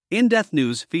In-depth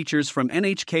news features from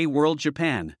NHK World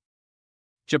Japan.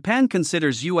 Japan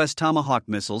considers US Tomahawk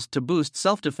missiles to boost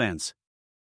self-defense.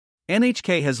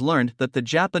 NHK has learned that the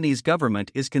Japanese government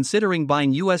is considering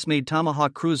buying US-made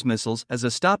Tomahawk cruise missiles as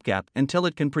a stopgap until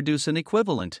it can produce an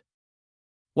equivalent.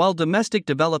 While domestic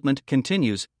development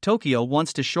continues, Tokyo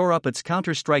wants to shore up its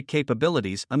counterstrike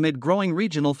capabilities amid growing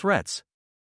regional threats.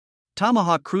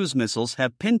 Tomahawk cruise missiles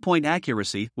have pinpoint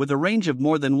accuracy with a range of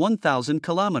more than 1,000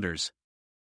 kilometers.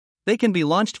 They can be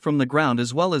launched from the ground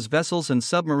as well as vessels and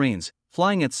submarines,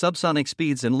 flying at subsonic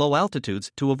speeds and low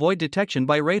altitudes to avoid detection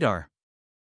by radar.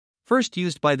 First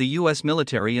used by the U.S.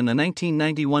 military in the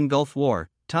 1991 Gulf War,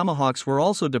 Tomahawks were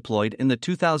also deployed in the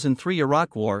 2003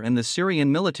 Iraq War and the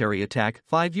Syrian military attack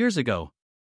 5 years ago.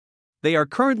 They are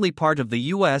currently part of the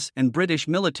U.S. and British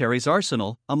military's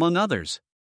arsenal, among others.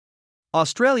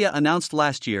 Australia announced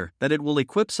last year that it will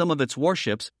equip some of its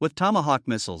warships with Tomahawk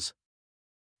missiles.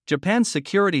 Japan's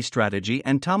security strategy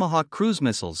and Tomahawk cruise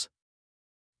missiles.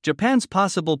 Japan's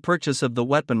possible purchase of the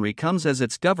weaponry comes as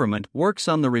its government works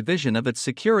on the revision of its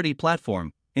security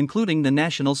platform, including the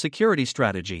national security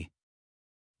strategy.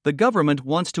 The government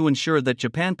wants to ensure that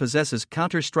Japan possesses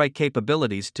counter-strike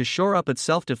capabilities to shore up its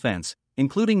self-defense,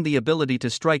 including the ability to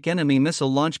strike enemy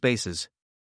missile launch bases.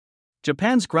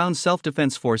 Japan's ground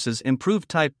self-defense forces' improved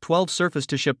Type 12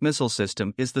 surface-to-ship missile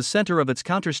system is the center of its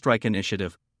counter-strike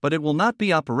initiative, but it will not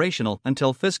be operational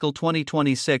until fiscal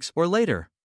 2026 or later.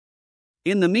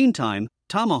 In the meantime,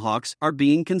 Tomahawks are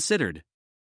being considered.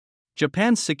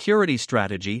 Japan's security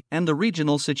strategy and the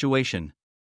regional situation.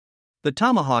 The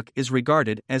Tomahawk is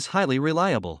regarded as highly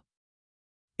reliable.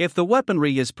 If the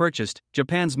weaponry is purchased,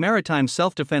 Japan's maritime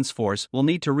self-defense force will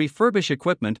need to refurbish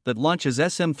equipment that launches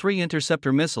SM-3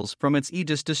 interceptor missiles from its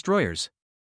Aegis destroyers.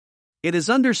 It is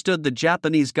understood the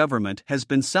Japanese government has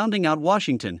been sounding out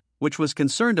Washington, which was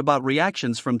concerned about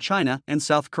reactions from China and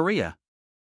South Korea.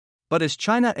 But as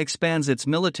China expands its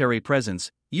military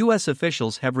presence, U.S.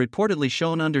 officials have reportedly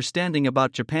shown understanding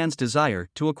about Japan's desire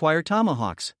to acquire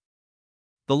Tomahawks.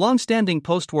 The long-standing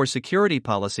post-war security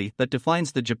policy that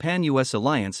defines the Japan-U.S.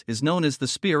 alliance is known as the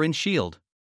spear and shield.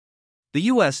 The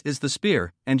U.S. is the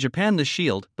spear, and Japan the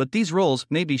shield, but these roles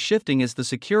may be shifting as the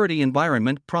security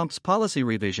environment prompts policy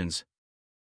revisions.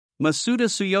 Masuda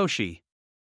Tsuyoshi,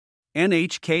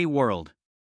 NHK World.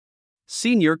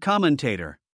 Senior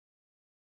Commentator.